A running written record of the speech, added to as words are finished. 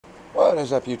What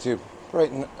is up, YouTube?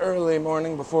 Bright and early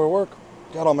morning before work.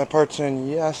 Got all my parts in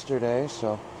yesterday,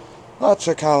 so lots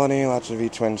of Colony, lots of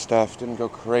V-twin stuff. Didn't go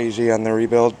crazy on the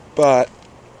rebuild, but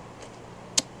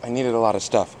I needed a lot of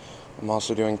stuff. I'm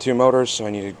also doing 2 motors, so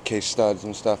I needed case studs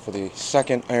and stuff for the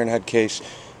second IRONHEAD case.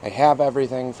 I have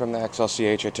everything from the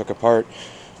XLCH I took apart,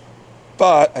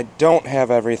 but I don't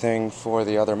have everything for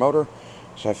the other motor,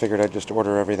 so I figured I'd just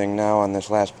order everything now on this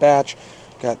last batch.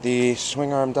 Got the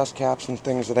swing arm dust caps and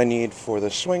things that I need for the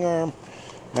swing arm,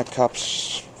 neck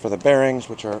cups for the bearings,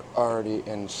 which are already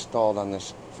installed on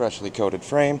this freshly coated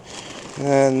frame. And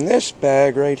then this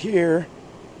bag right here,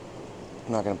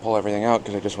 I'm not going to pull everything out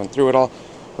because I just went through it all,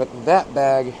 but that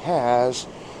bag has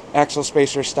axle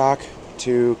spacer stock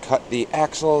to cut the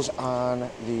axles on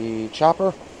the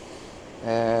chopper,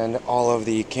 and all of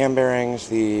the cam bearings,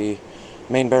 the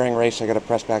main bearing race. I got to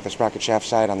press back the sprocket shaft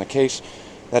side on the case.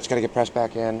 That's got to get pressed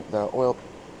back in. The oil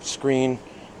screen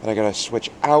that I got to switch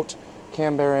out,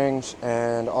 cam bearings,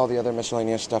 and all the other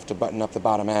miscellaneous stuff to button up the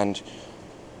bottom end,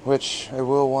 which I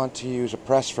will want to use a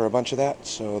press for a bunch of that,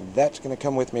 so that's going to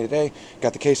come with me today.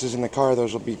 Got the cases in the car.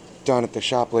 Those will be done at the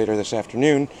shop later this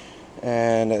afternoon.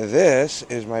 And this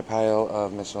is my pile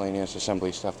of miscellaneous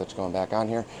assembly stuff that's going back on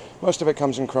here. Most of it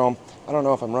comes in chrome. I don't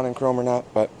know if I'm running chrome or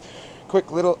not, but quick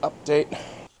little update.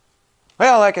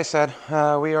 Well, like I said,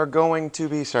 we are going to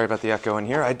be, sorry about the echo in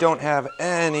here, I don't have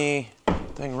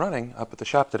anything running up at the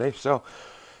shop today, so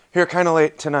here kind of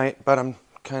late tonight, but I'm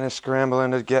kind of scrambling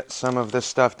to get some of this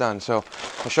stuff done. So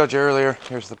I showed you earlier,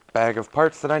 here's the bag of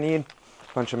parts that I need,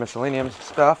 a bunch of miscellaneous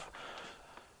stuff.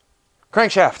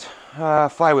 Crankshaft,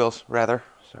 flywheels rather,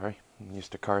 sorry, I'm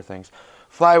used to car things.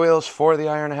 Flywheels for the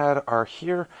IRONHEAD are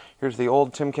here. Here's the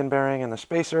old Timken bearing and the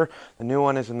spacer. The new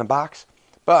one is in the box.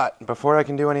 But before I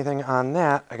can do anything on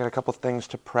that, I got a couple things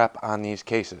to prep on these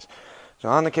cases. So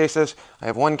on the cases, I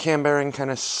have one cam bearing kind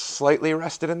of slightly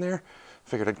rested in there.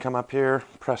 Figured I'd come up here,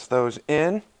 press those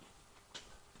in.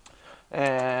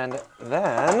 And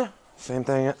then, same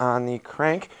thing on the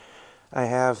crank. I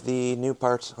have the new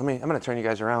parts. I'm going to turn you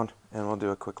guys around and we'll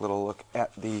do a quick little look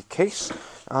at the case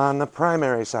on the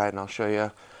primary side, and I'll show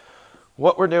you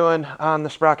what we're doing on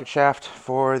the sprocket shaft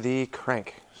for the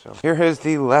crank. So here is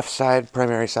the left side,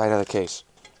 primary side of the case.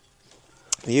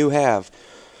 You have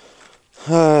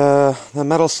the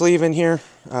metal sleeve in here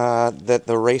that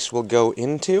the race will go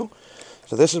into.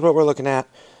 So this is what we're looking at.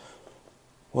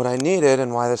 What I needed,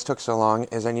 and why this took so long,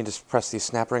 is I need to press these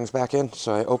snap rings back in.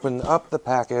 So I opened up the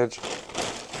package.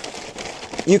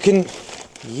 You can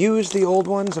use the old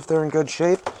ones if they're in good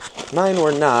shape. Mine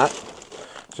were not.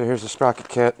 So here's the sprocket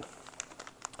kit.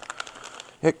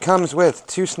 It comes with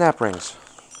 2 snap rings.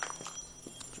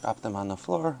 Drop them on the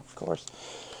floor, of course.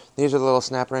 These are the little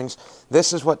snap rings.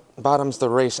 This is what bottoms the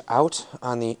race out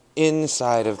on the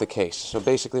inside of the case. So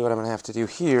basically what I'm going to have to do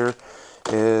here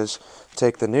is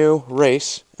take the new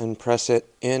race and press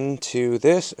it into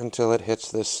this until it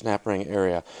hits this snap ring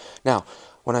area. Now,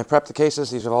 when I prep the cases,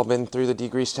 these have all been through the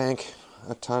degrease tank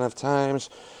a ton of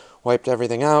times. Wiped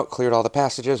everything out, cleared all the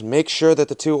passages. Make sure that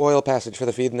the 2 oil passage for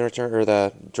the feed and the return, or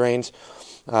the drains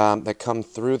that come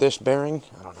through this bearing,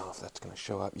 I don't know if that's going to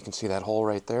show up. You can see that hole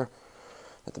right there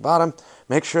at the bottom.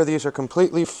 Make sure these are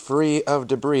completely free of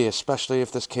debris, especially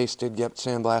if this case did get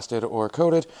sandblasted or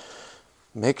coated.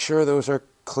 Make sure those are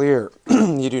clear.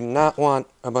 You do not want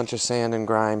a bunch of sand and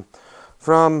grime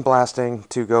from blasting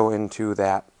to go into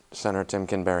that center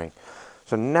Timken bearing.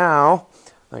 So now,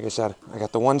 like I said, I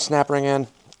got the 1 snap ring in.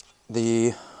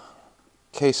 The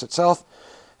case itself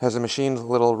has a machined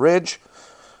little ridge,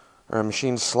 or a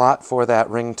machined slot for that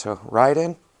ring to ride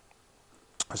in.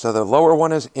 So the lower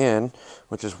one is in,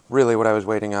 which is really what I was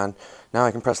waiting on. Now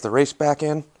I can press the race back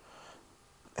in,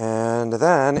 and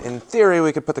then in theory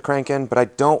we could put the crank in, but I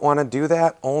don't want to do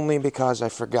that only because I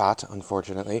forgot,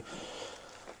 unfortunately,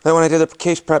 that when I did the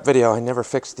case prep video I never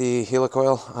fixed the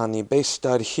helicoil on the base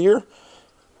stud here,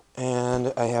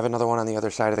 and I have another one on the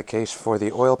other side of the case for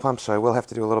the oil pump, so I will have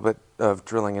to do a little bit of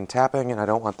drilling and tapping, and I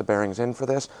don't want the bearings in for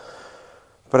this.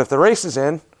 But if the race is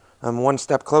in, I'm 1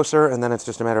 step closer, and then it's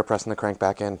just a matter of pressing the crank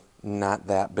back in. Not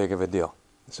that big of a deal.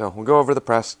 So we'll go over the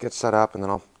press, get set up, and then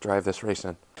I'll drive this race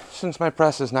in. Since my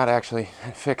press is not actually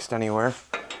fixed anywhere,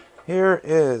 here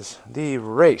is the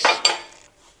race.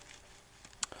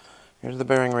 Here's the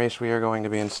bearing race we are going to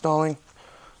be installing.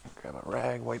 Grab a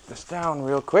rag, wipe this down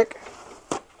real quick.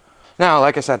 Now,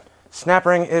 like I said, snap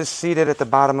ring is seated at the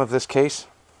bottom of this case.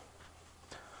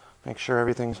 Make sure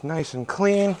everything's nice and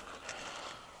clean.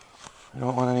 I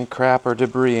don't want any crap or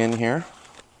debris in here.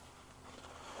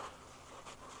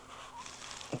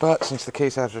 But since the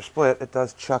case halves are split, it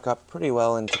does chuck up pretty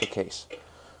well into the case.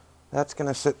 That's going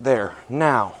to sit there.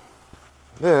 Now,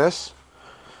 This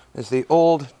is the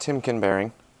old Timken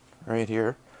bearing right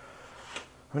here.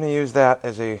 I'm going to use that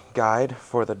as a guide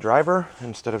for the driver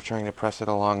instead of trying to press it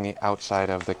along the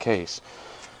outside of the case.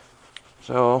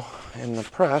 So in the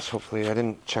press, hopefully, I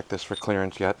didn't check this for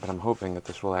clearance yet, but I'm hoping that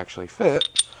this will actually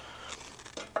fit.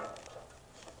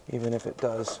 Even if it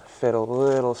does fit a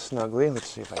little snugly.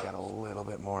 Let's see if I got a little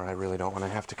bit more. I really don't want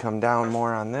to have to come down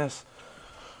more on this.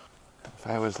 If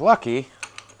I was lucky,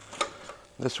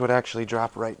 this would actually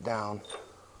drop right down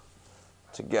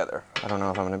together. I don't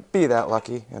know if I'm going to be that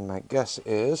lucky, and my guess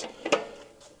is,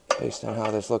 based on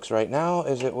how this looks right now,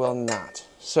 is it will not.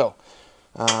 So,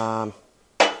 let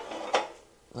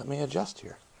me adjust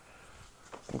here.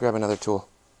 Grab another tool.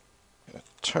 I'm going to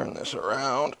turn this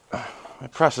around. My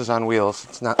press is on wheels.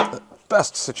 It's not the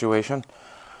best situation,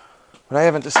 but I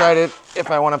haven't decided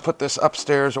if I want to put this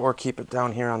upstairs or keep it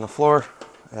down here on the floor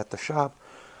at the shop.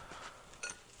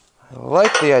 I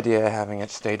like the idea of having it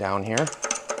stay down here,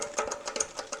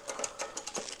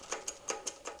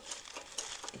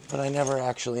 but I never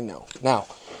actually know. Now,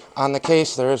 on the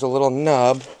case there is a little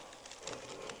nub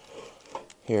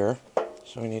here,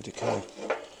 so we need to kind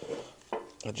of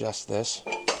adjust this.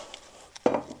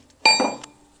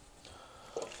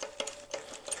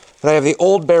 But I have the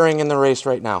old bearing in the race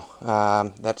right now.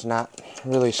 That's not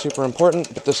really super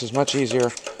important, but this is much easier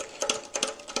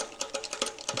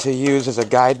to use as a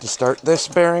guide to start this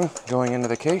bearing going into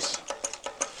the case.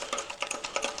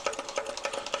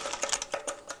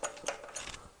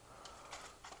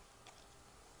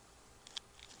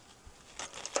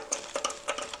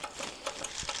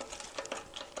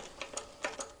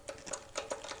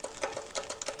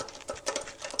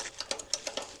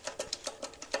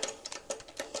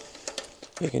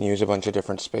 You can use a bunch of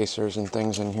different spacers and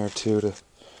things in here too to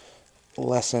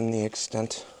lessen the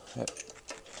extent that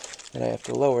I have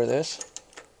to lower this.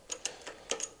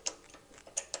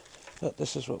 But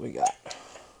this is what we got.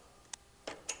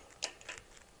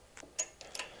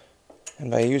 And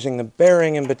by using the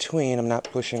bearing in between, I'm not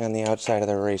pushing on the outside of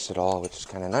the race at all, which is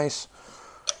kind of nice.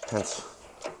 Hence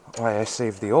why I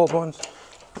saved the old ones.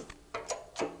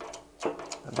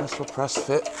 And this will press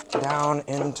fit down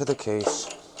into the case.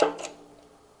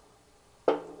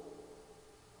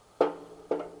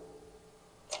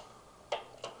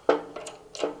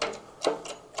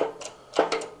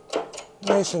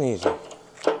 Nice and easy.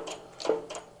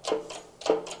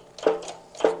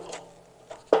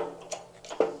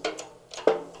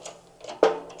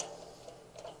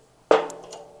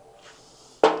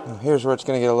 Now here's where it's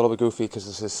going to get a little bit goofy because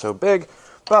this is so big,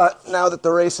 but now that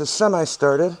the race is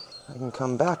semi-started, I can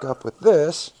come back up with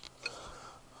this.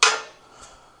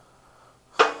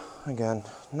 Again,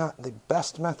 not the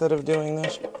best method of doing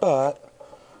this, but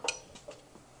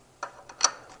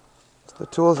it's the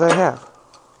tools I have.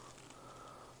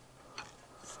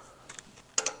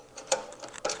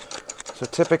 So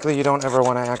typically you don't ever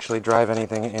want to actually drive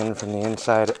anything in from the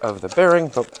inside of the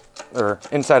bearing, or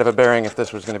inside of a bearing if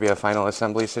this was going to be a final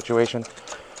assembly situation.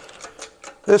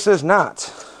 This is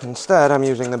not. Instead, I'm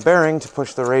using the bearing to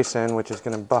push the race in, which is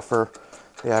going to buffer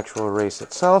the actual race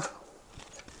itself.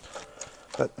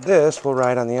 But this will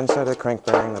ride on the inside of the crank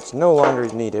bearing that's no longer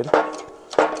needed.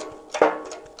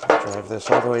 Drive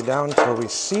this all the way down until we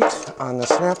seat on the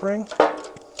snap ring.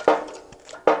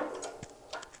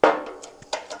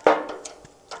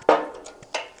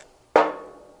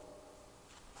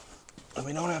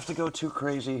 We don't have to go too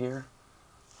crazy here.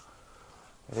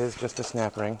 It is just a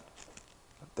snap ring.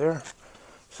 Up there,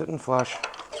 sitting flush.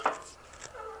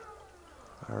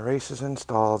 Our race is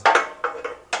installed.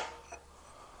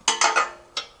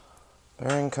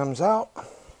 Bearing comes out.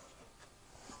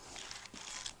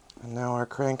 And now our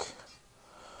crank,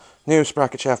 new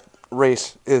sprocket shaft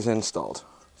race is installed.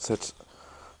 Sits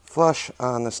flush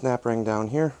on the snap ring down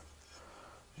here.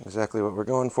 Exactly what we're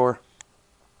going for.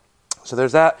 So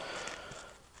there's that.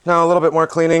 Now a little bit more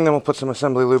cleaning, then we'll put some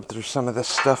assembly lube through some of this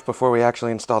stuff before we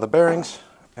actually install the bearings.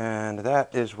 And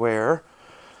that is where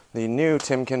the new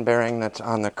Timken bearing that's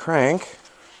on the crank,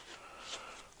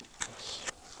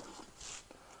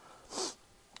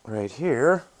 right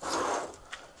here,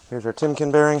 here's our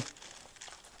Timken bearing.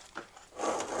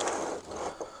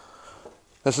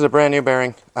 This is a brand new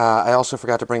bearing. I also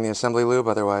forgot to bring the assembly lube,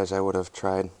 otherwise I would have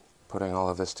tried putting all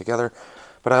of this together.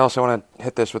 But I also want to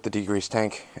hit this with the degrease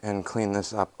tank and clean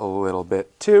this up a little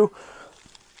bit too.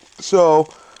 So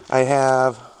I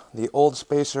have the old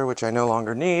spacer, which I no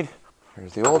longer need.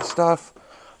 Here's the old stuff.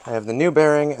 I have the new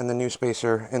bearing and the new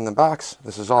spacer in the box.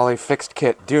 This is all a fixed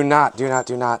kit. Do not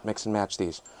mix and match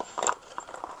these.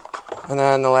 And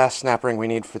then the last snap ring we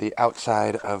need for the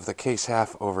outside of the case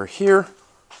half over here.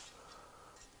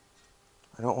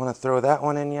 I don't want to throw that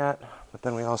one in yet, but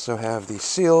then we also have the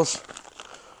seals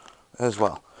as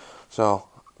well. So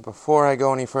before I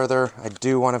go any further, I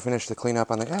do want to finish the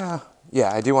cleanup on the,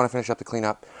 I do want to finish up the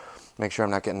cleanup. Make sure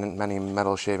I'm not getting many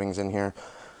metal shavings in here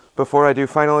before I do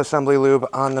final assembly lube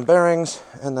on the bearings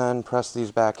and then press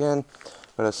these back in.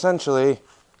 But essentially,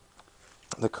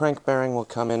 the crank bearing will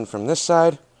come in from this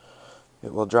side.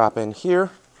 It will drop in here.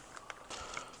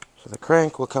 So the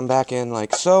crank will come back in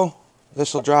like so.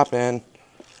 This will drop in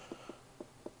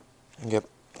and get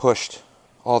pushed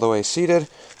all the way seated.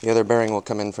 The other bearing will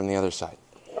come in from the other side.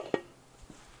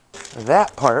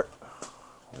 That part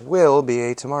will be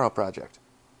a tomorrow project.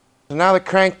 So now the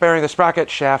crank bearing, the sprocket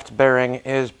shaft bearing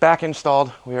is back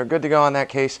installed. We are good to go on that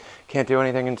case. Can't do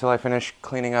anything until I finish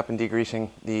cleaning up and degreasing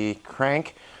the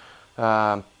crank.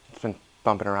 It's been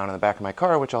bumping around in the back of my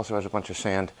car, which also has a bunch of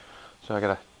sand. So I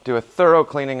gotta do a thorough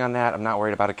cleaning on that. I'm not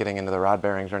worried about it getting into the rod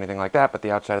bearings or anything like that, but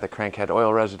the outside of the crank had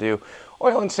oil residue.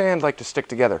 Oil and sand like to stick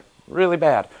together really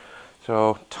bad.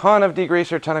 So ton of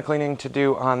degreaser, ton of cleaning to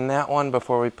do on that one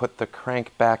before we put the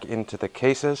crank back into the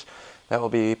cases. That will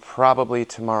be probably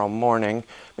tomorrow morning,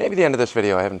 maybe the end of this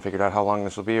video. I haven't figured out how long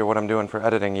this will be or what I'm doing for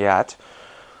editing yet.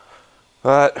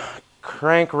 But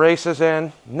crank race is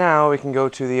in. Now we can go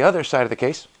to the other side of the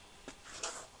case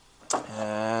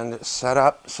and set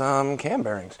up some cam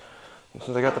bearings. And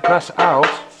since I got the press out,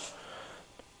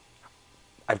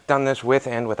 I've done this with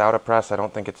and without a press. I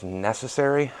don't think it's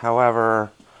necessary.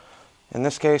 However, in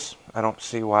this case, I don't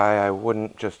see why I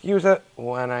wouldn't just use it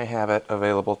when I have it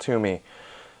available to me.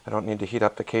 I don't need to heat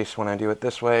up the case when I do it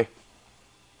this way.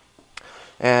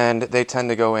 And they tend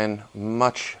to go in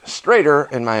much straighter,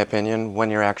 in my opinion, when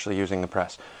you're actually using the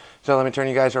press. So let me turn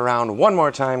you guys around one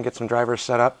more time, get some drivers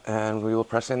set up, and we will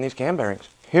press in these cam bearings.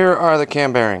 Here are the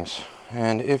cam bearings.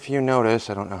 And if you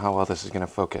notice, I don't know how well this is going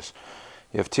to focus.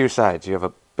 You have two sides. You have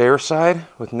a bare side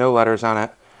with no letters on it,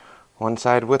 one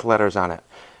side with letters on it.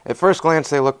 At first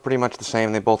glance, they look pretty much the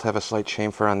same. They both have a slight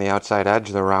chamfer on the outside edge.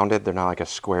 They're rounded. They're not like a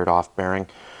squared off bearing.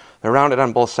 They're rounded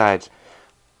on both sides.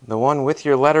 The one with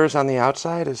your letters on the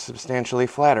outside is substantially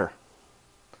flatter.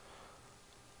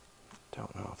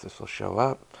 Don't know if this will show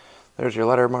up. There's your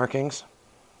letter markings.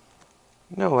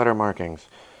 No letter markings.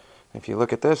 If you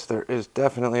look at this, there is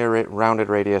definitely a rounded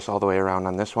radius all the way around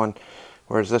on this one,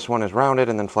 whereas this one is rounded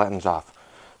and then flattens off.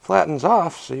 Flattens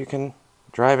off so you can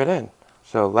drive it in.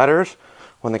 So letters,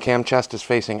 when the cam chest is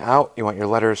facing out, you want your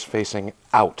letters facing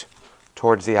out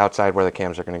towards the outside where the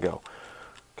cams are going to go.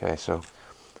 Okay, so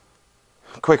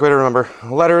quick way to remember,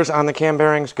 letters on the cam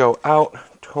bearings go out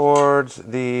towards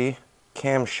the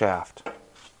camshaft.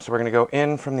 So we're going to go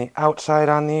in from the outside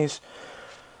on these.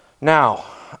 Now,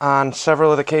 on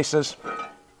several of the cases,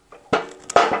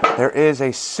 there is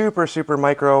a super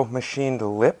micro machined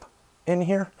lip in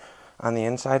here on the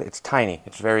inside. It's tiny.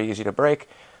 It's very easy to break.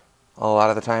 A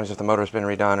lot of the times if the motor's been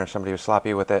redone or somebody was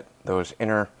sloppy with it, those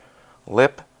inner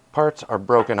lip parts are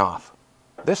broken off.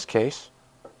 This case,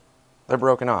 they're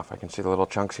broken off. I can see the little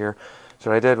chunks here.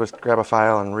 So what I did was grab a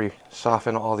file and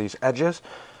re-soften all these edges.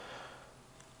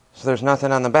 So there's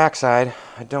nothing on the back side.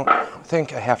 I don't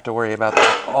think I have to worry about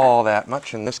that all that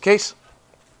much in this case.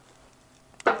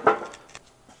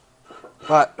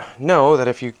 But know that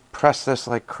if you press this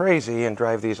like crazy and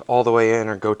drive these all the way in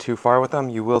or go too far with them,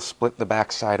 you will split the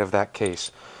back side of that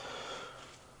case.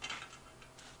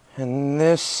 In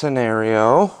this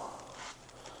scenario,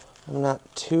 I'm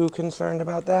not too concerned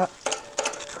about that.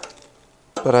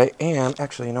 But I am,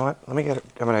 actually, you know what? I'm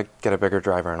going to get a bigger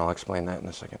driver and I'll explain that in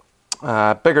a second.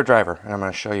 Bigger driver, and I'm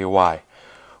going to show you why.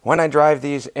 When I drive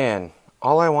these in,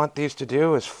 all I want these to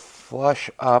do is flush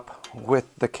up with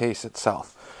the case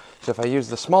itself. So if I use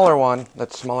the smaller one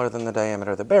that's smaller than the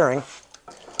diameter of the bearing,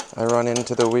 I run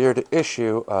into the weird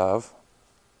issue of,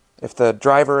 if the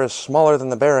driver is smaller than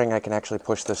the bearing, I can actually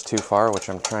push this too far, which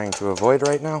I'm trying to avoid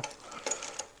right now.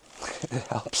 It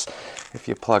helps if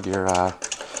you plug your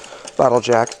bottle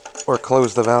jack or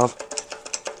close the valve.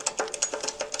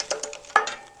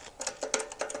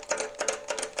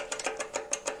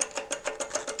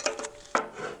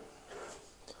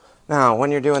 Now,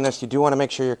 when you're doing this, you do want to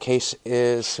make sure your case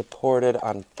is supported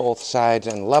on both sides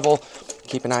and level.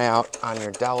 Keep an eye out on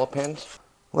your dowel pins.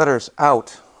 Letters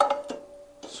out.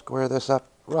 Square this up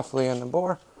roughly in the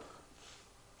bore.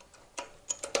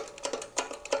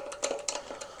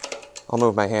 I'll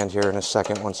move my hand here in a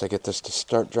second once I get this to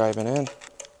start driving in.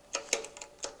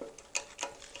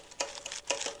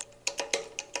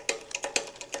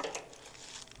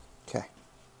 Okay.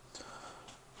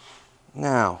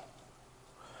 Now,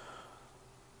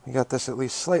 we got this at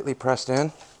least slightly pressed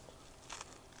in.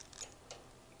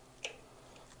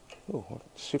 Ooh,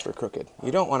 super crooked.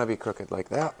 You don't want to be crooked like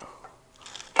that.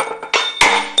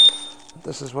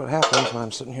 This is what happens when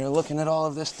I'm sitting here looking at all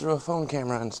of this through a phone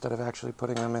camera instead of actually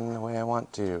putting them in the way I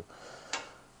want to.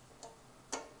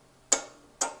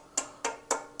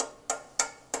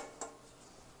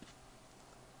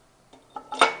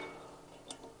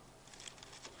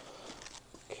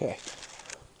 Okay,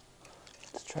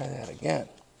 let's try that again.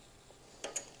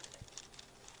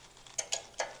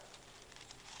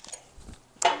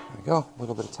 There we go, a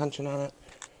little bit of tension on it.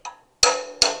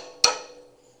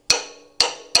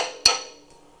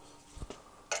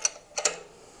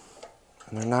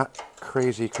 And they're not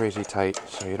crazy tight,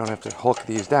 so you don't have to hulk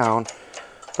these down.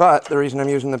 But the reason I'm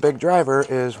using the big driver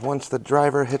is once the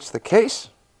driver hits the case,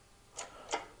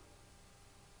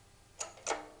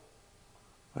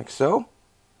 like so,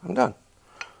 I'm done.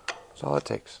 That's all it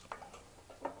takes.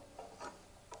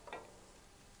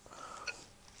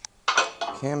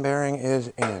 Cam bearing is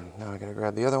in. Now I gotta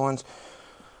grab the other ones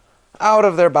out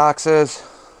of their boxes.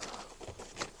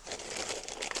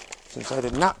 Since I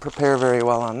did not prepare very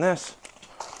well on this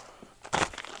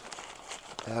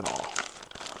at all.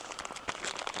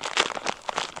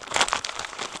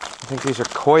 I think these are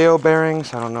Koyo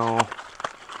bearings. I don't know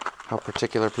how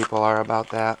particular people are about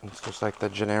that. It's just like the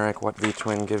generic what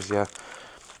V-twin gives you.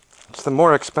 It's the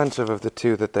more expensive of the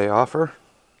two that they offer.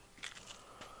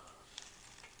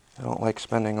 I don't like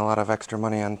spending a lot of extra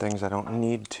money on things I don't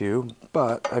need to,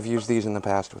 but I've used these in the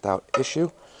past without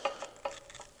issue.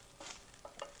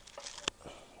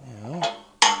 Now,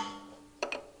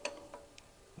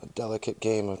 a delicate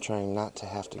game of trying not to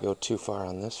have to go too far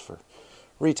on this for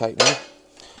retightening.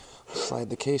 Slide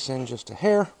the case in just a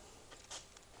hair.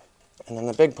 And then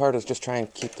the big part is just try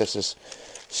and keep this as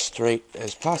straight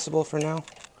as possible for now.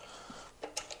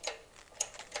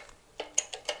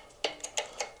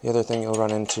 The other thing you'll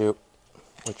run into,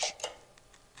 which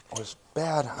was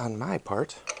bad on my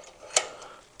part,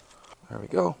 there we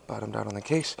go, bottomed out on the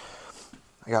case.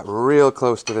 I got real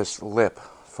close to this lip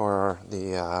for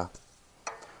the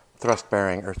thrust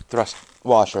bearing, or thrust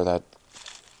washer, that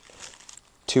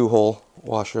two-hole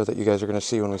washer that you guys are going to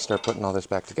see when we start putting all this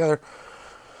back together.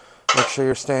 Make sure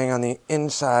you're staying on the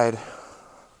inside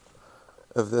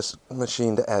of this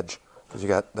machined edge, because you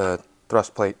got the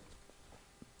thrust plate,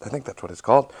 I think that's what it's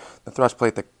called, the thrust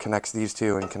plate that connects these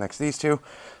two and connects these two,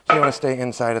 so you want to stay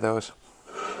inside of those.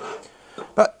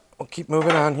 But we'll keep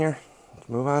moving on here. Let's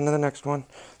move on to the next one.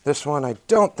 This one I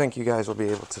don't think you guys will be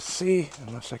able to see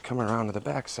unless I come around to the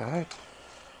back side.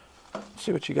 Let's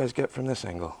see what you guys get from this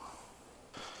angle.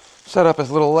 Set up a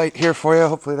little light here for you.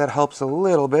 Hopefully that helps a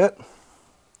little bit.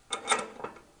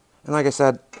 And like I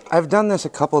said, I've done this a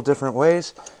couple different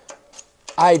ways.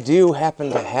 I do happen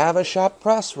to have a shop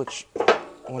press, which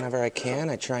whenever I can,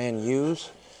 I try and use.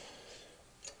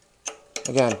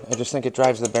 Again, I just think it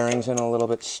drives the bearings in a little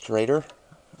bit straighter.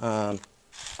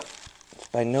 It's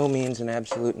by no means an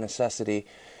absolute necessity.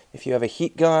 If you have a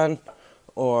heat gun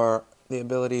or the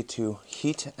ability to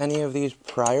heat any of these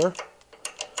prior,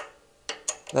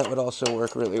 that would also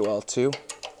work really well too.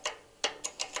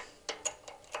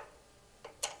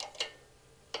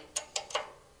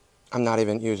 I'm not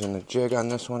even using the jig on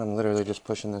this one. I'm literally just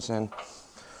pushing this in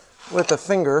with a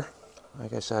finger.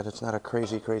 Like I said, it's not a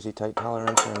crazy tight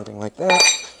tolerance or anything like that.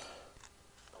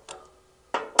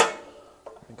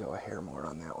 Let me go a hair more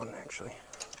on that one, actually.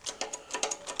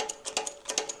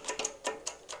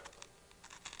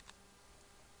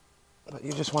 But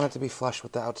you just want it to be flush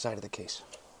with the outside of the case.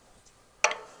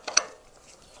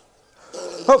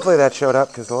 Hopefully that showed up,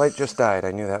 because the light just died.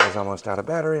 I knew that was almost out of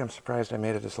battery. I'm surprised I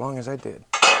made it as long as I did.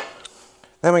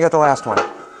 Then we got the last one.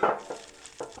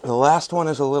 The last one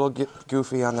is a little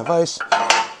goofy on the vise.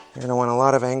 You're going to want a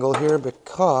lot of angle here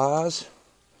because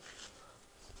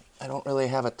I don't really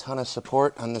have a ton of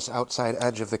support on this outside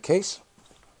edge of the case.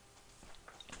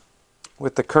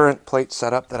 With the current plate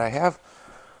setup that I have,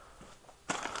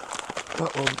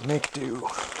 but we'll make do.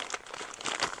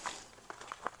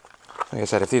 Like I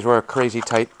said, if these were a crazy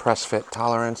tight press fit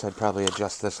tolerance, I'd probably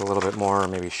adjust this a little bit more or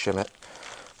maybe shim it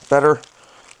better.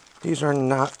 These are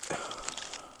not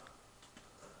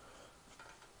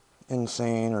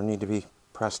insane or need to be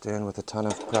pressed in with a ton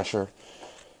of pressure.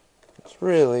 It's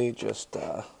really just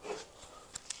as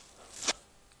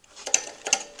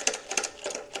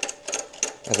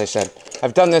I said,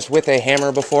 I've done this with a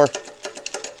hammer before.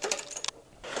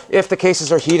 If the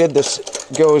cases are heated, this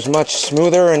goes much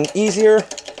smoother and easier.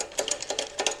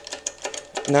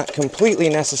 Not completely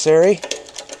necessary.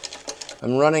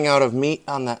 I'm running out of meat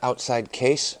on the outside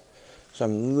case, so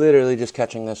I'm literally just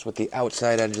catching this with the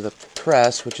outside edge of the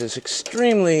press, which is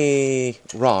extremely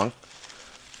wrong.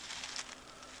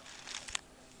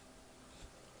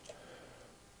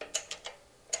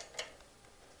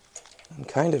 and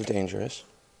kind of dangerous.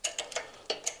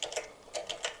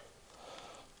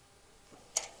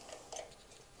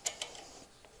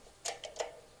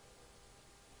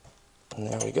 And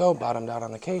there we go, bottomed out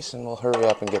on the case, and we'll hurry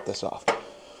up and get this off.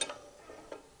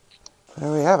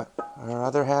 There we have it. Our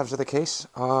other halves of the case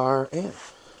are in.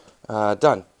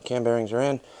 Done. Cam bearings are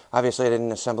in. Obviously, I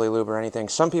didn't assembly lube or anything.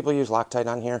 Some people use Loctite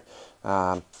on here.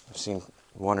 I've seen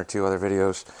one or two other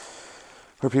videos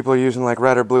where people are using like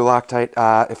red or blue Loctite.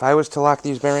 If I was to lock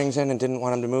these bearings in and didn't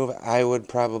want them to move, I would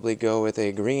probably go with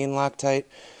a green Loctite.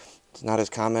 It's not as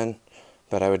common,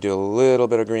 but I would do a little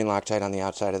bit of green Loctite on the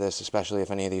outside of this, especially if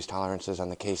any of these tolerances on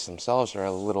the case themselves are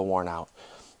a little worn out.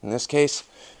 In this case,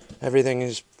 everything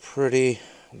is pretty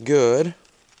good.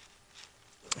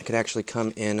 I could actually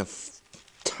come in a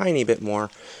tiny bit more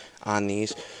on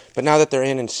these, but now that they're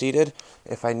in and seated,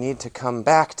 if I need to come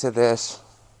back to this,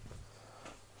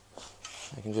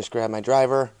 I can just grab my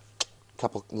driver, a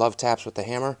couple love taps with the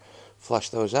hammer, flush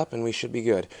those up, and we should be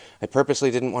good. I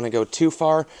purposely didn't want to go too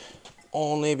far,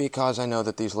 only because I know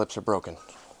that these lips are broken.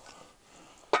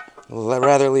 I'd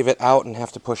rather leave it out and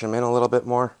have to push them in a little bit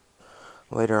more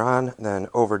later on than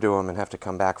overdo them and have to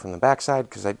come back from the backside,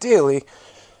 because ideally,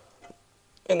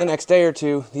 in the next day or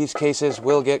two, these cases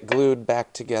will get glued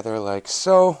back together like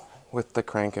so, with the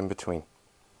crank in between.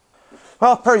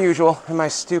 Well, per usual, in my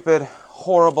stupid,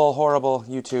 horrible, horrible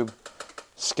YouTube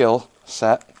skill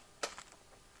set,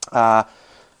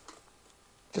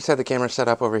 just had the camera set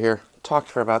up over here, talked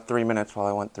for about 3 minutes while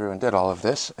I went through and did all of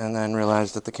this, and then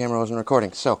realized that the camera wasn't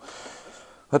recording. So,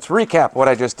 let's recap what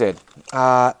I just did.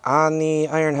 On the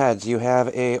iron heads, you have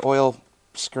a oil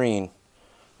screen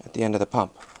at the end of the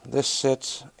pump. This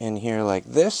sits in here like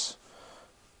this.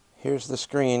 Here's the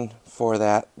screen for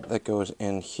that goes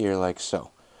in here like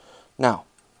so. Now,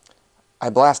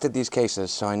 I blasted these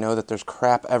cases, so I know that there's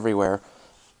crap everywhere,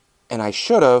 and I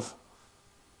should have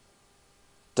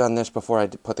done this before I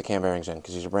put the cam bearings in,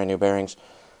 because these are brand new bearings.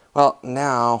 Well,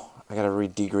 now I got to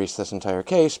re-degrease this entire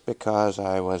case because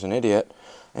I was an idiot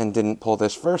and didn't pull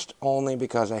this first, only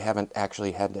because I haven't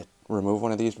actually had to remove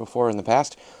one of these before in the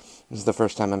past. This is the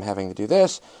first time I'm having to do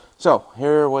this. So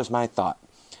here was my thought.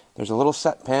 There's a little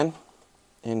set pin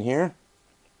in here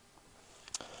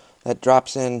that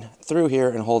drops in through here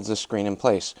and holds this screen in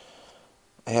place.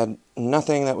 I had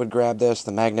nothing that would grab this,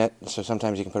 the magnet, so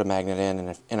sometimes you can put a magnet in, and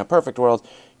if in a perfect world,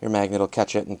 your magnet will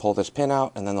catch it and pull this pin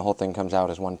out, and then the whole thing comes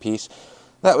out as one piece.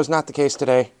 That was not the case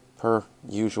today, per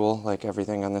usual, like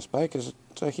everything on this bike, is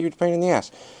it's a huge pain in the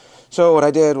ass. So what I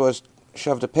did was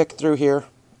shoved a pick through here,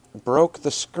 broke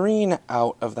the screen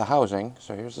out of the housing.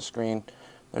 So here's the screen,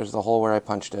 there's the hole where I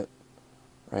punched it,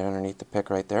 right underneath the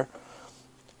pick right there.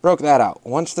 Broke that out.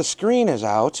 Once the screen is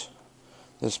out,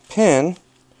 this pin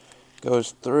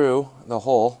goes through the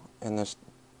hole in this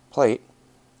plate,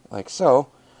 like so.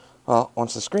 Well,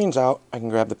 once the screen's out, I can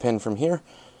grab the pin from here,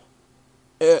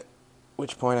 at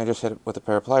which point I just hit it with a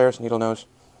pair of pliers, needle nose,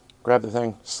 grab the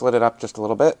thing, slid it up just a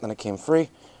little bit, then it came free.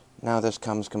 Now this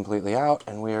comes completely out,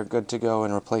 and we are good to go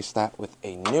and replace that with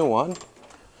a new one.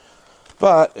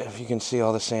 But if you can see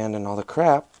all the sand and all the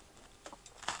crap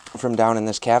from down in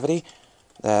this cavity,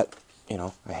 that, you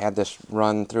know, I had this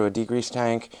run through a degrease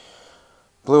tank,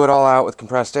 blew it all out with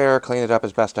compressed air, cleaned it up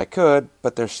as best I could,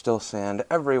 but there's still sand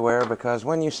everywhere, because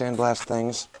when you sandblast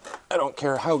things, I don't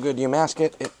care how good you mask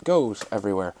it, it goes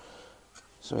everywhere.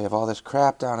 So we have all this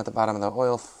crap down at the bottom of the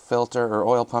oil filter or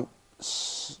oil pump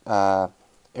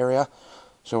area.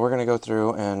 So we're going to go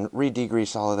through and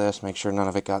re-degrease all of this, make sure none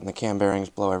of it got in the cam bearings,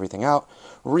 blow everything out,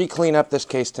 re-clean up this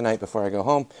case tonight before I go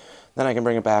home. Then I can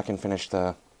bring it back and finish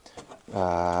the,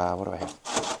 what do I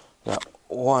have? Got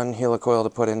one helicoil to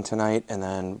put in tonight, and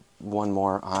then one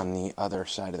more on the other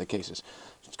side of the cases.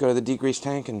 Let's go to the degrease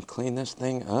tank and clean this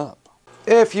thing up.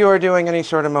 If you are doing any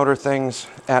sort of motor things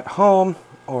at home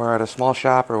or at a small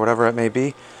shop or whatever it may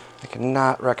be, I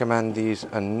cannot recommend these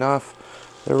enough.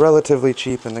 They're relatively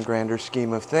cheap in the grander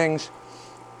scheme of things.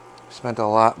 Spent a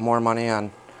lot more money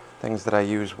on things that I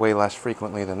use way less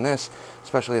frequently than this,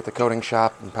 especially at the coating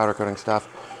shop and powder coating stuff.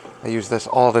 I use this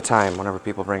all the time whenever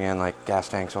people bring in like gas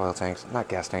tanks, oil tanks, not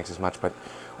gas tanks as much, but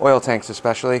oil tanks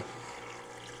especially.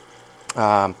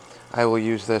 I will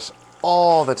use this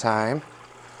all the time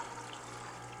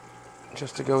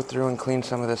just to go through and clean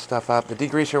some of this stuff up. The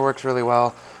degreaser works really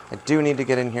well. I do need to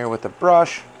get in here with the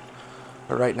brush,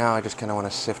 but right now I just kind of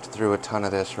want to sift through a ton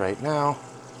of this right now.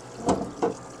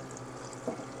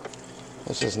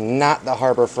 This is not the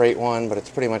Harbor Freight one, but it's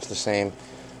pretty much the same.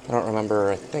 I don't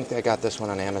remember, I think I got this one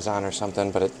on Amazon or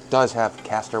something, but it does have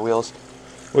caster wheels,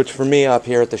 which for me up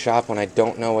here at the shop when I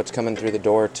don't know what's coming through the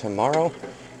door tomorrow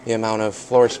the amount of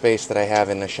floor space that I have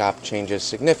in the shop changes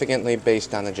significantly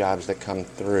based on the jobs that come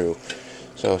through.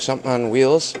 So something on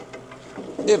wheels,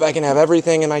 if I can have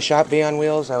everything in my shop be on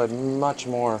wheels, I would much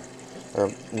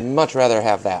rather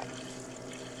have that.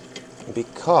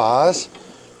 Because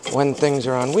when things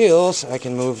are on wheels, I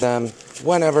can move them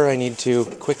whenever I need to,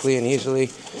 quickly and easily.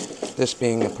 This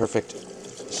being a perfect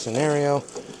scenario.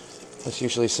 This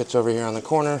usually sits over here on the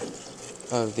corner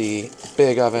of the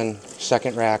big oven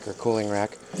second rack or cooling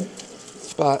rack.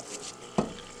 But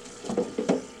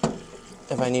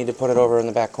if I need to put it over in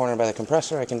the back corner by the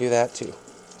compressor, I can do that too.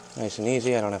 Nice and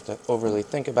easy. I don't have to overly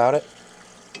think about it.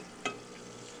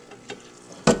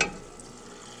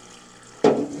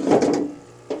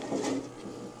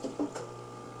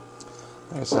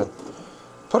 Like I said,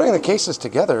 putting the cases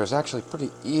together is actually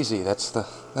pretty easy. That's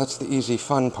the easy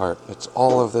fun part. It's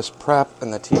all of this prep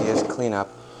and the tedious cleanup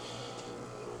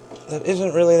that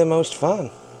isn't really the most fun.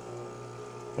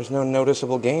 There's no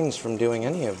noticeable gains from doing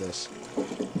any of this.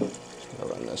 I'll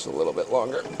run this a little bit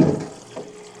longer.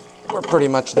 We're pretty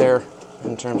much there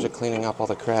in terms of cleaning up all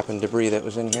the crap and debris that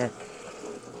was in here.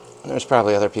 There's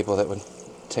probably other people that would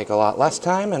take a lot less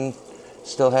time and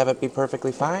still have it be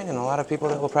perfectly fine, and a lot of people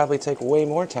that will probably take way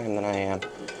more time than I am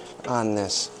on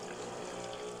this.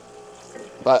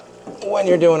 But when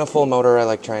you're doing a full motor, I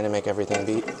like trying to make everything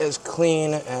be as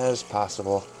clean as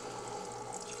possible.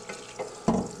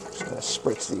 Just gonna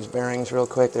spritz these bearings real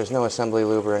quick. There's no assembly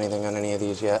lube or anything on any of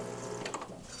these yet.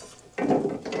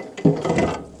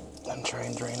 And try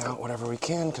and drain out whatever we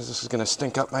can, because this is gonna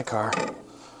stink up my car.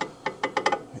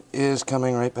 It is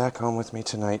coming right back home with me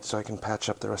tonight, so I can patch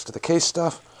up the rest of the case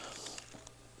stuff.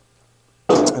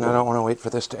 And I don't want to wait for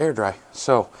this to air dry.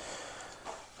 So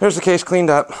here's the case cleaned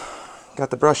up. Got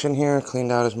the brush in here,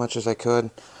 cleaned out as much as I could.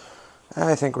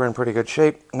 I think we're in pretty good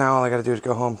shape. Now all I got to do is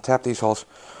go home, tap these holes.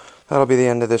 That'll be the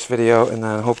end of this video, and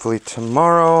then hopefully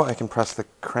tomorrow I can press the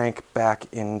crank back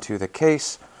into the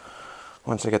case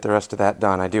once I get the rest of that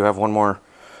done. I do have one more.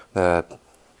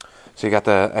 So you got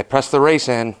I pressed the race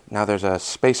in, now there's a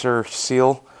spacer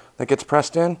seal that gets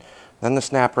pressed in, then the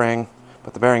snap ring,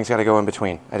 but the bearing's got to go in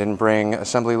between. I didn't bring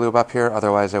assembly lube up here,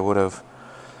 otherwise I would have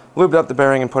lubed up the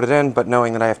bearing and put it in, but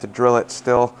knowing that I have to drill it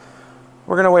still,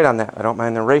 we're going to wait on that. I don't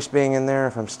mind the race being in there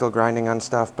if I'm still grinding on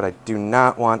stuff, but I do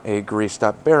not want a greased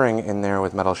up bearing in there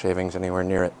with metal shavings anywhere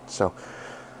near it. So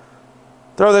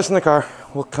throw this in the car.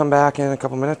 We'll come back in a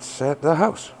couple minutes at the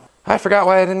house. I forgot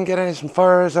why I didn't get as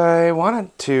far as I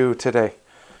wanted to today.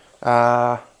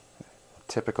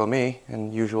 Typical me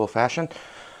in usual fashion.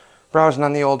 Browsing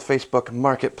on the old Facebook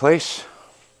marketplace,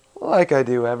 like I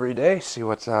do every day, see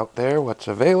what's out there, what's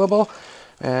available.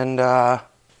 And,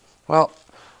 well,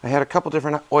 I had a couple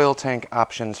different oil tank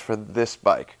options for this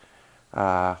bike.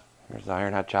 Here's the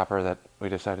IRONHEAD chopper that we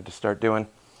decided to start doing.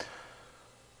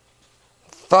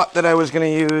 Thought that I was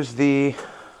going to use the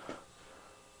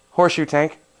horseshoe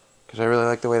tank, because I really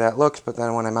like the way that looks, but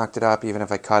then when I mocked it up, even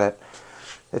if I cut it,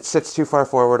 it sits too far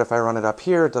forward. If I run it up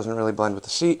here, it doesn't really blend with the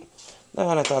seat.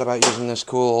 Then I thought about using this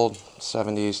cool old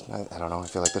 70s, I don't know, I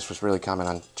feel like this was really common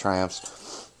on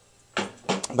Triumphs.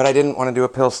 But I didn't want to do a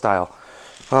pill style.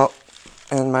 Well,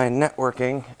 in my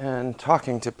networking and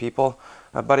talking to people,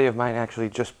 a buddy of mine actually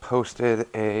just posted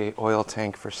a oil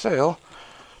tank for sale.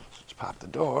 Let's pop the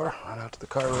door, run out to the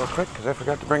car real quick, because I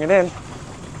forgot to bring it in.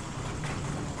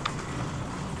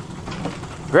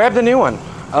 Grabbed a new one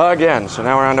again, so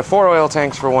now we're on to 4 oil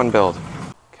tanks for 1 build.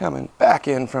 Coming back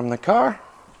in from the car,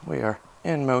 we are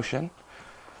in motion.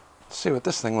 Let's see what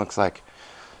this thing looks like.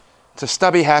 It's a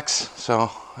stubby hex, so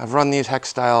I've run these hex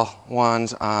style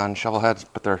ones on shovel heads,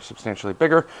 but they're substantially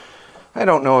bigger. I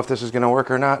don't know if this is going to work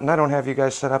or not, and I don't have you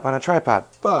guys set up on a tripod,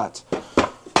 but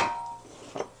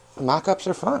mock-ups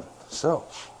are fun. So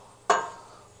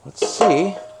let's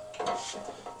see.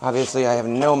 Obviously, I have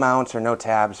no mounts or no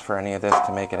tabs for any of this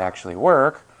to make it actually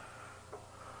work.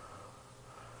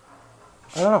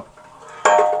 I don't know.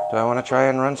 Do I want to try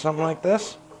and run something like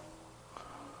this?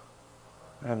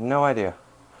 I have no idea.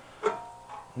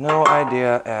 No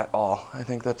idea at all. I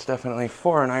think that's definitely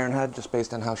for an IRONHEAD, just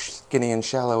based on how skinny and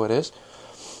shallow it is.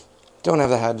 Don't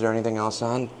have the heads or anything else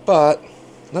on, but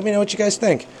let me know what you guys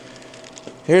think.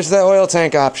 Here's the oil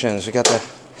tank options. We got the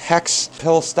hex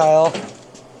pill style.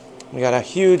 We got a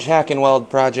huge hack and weld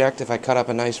project if I cut up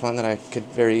a nice one that I could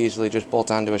very easily just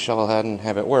bolt onto a shovel head and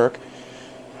have it work.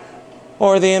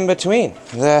 Or the in-between,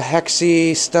 the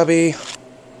hexy, stubby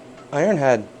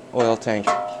IRONHEAD oil tank.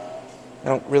 I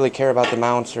don't really care about the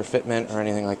mounts or fitment or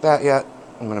anything like that yet.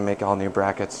 I'm going to make all new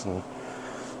brackets and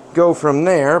go from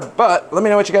there, but let me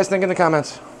know what you guys think in the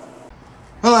comments.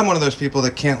 Well, I'm one of those people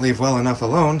that can't leave well enough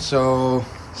alone, so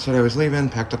said I was leaving,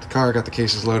 packed up the car, got the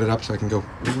cases loaded up so I can go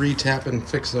re-tap and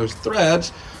fix those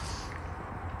threads.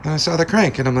 And I saw the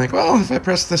crank, and I'm like, well, if I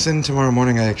press this in tomorrow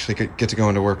morning, I actually could get to go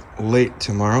into work late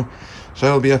tomorrow. So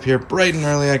I will be up here bright and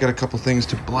early. I got a couple things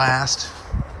to blast.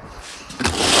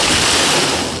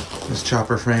 This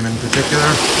chopper frame in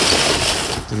particular.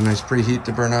 Did a nice preheat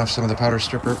to burn off some of the powder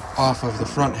stripper off of the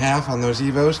front half on those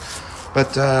Evos.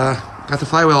 But got the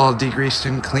flywheel all degreased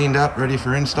and cleaned up, ready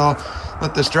for install.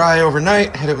 Let this dry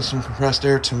overnight, hit it with some compressed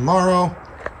air tomorrow.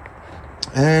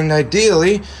 And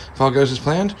ideally, if all goes as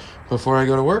planned, before I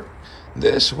go to work,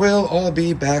 this will all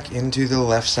be back into the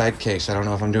left side case. I don't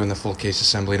know if I'm doing the full case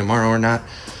assembly tomorrow or not.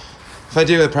 If I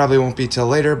do, it probably won't be till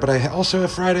later, but I also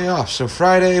have Friday off. So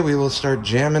Friday, we will start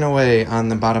jamming away on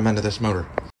the bottom end of this motor.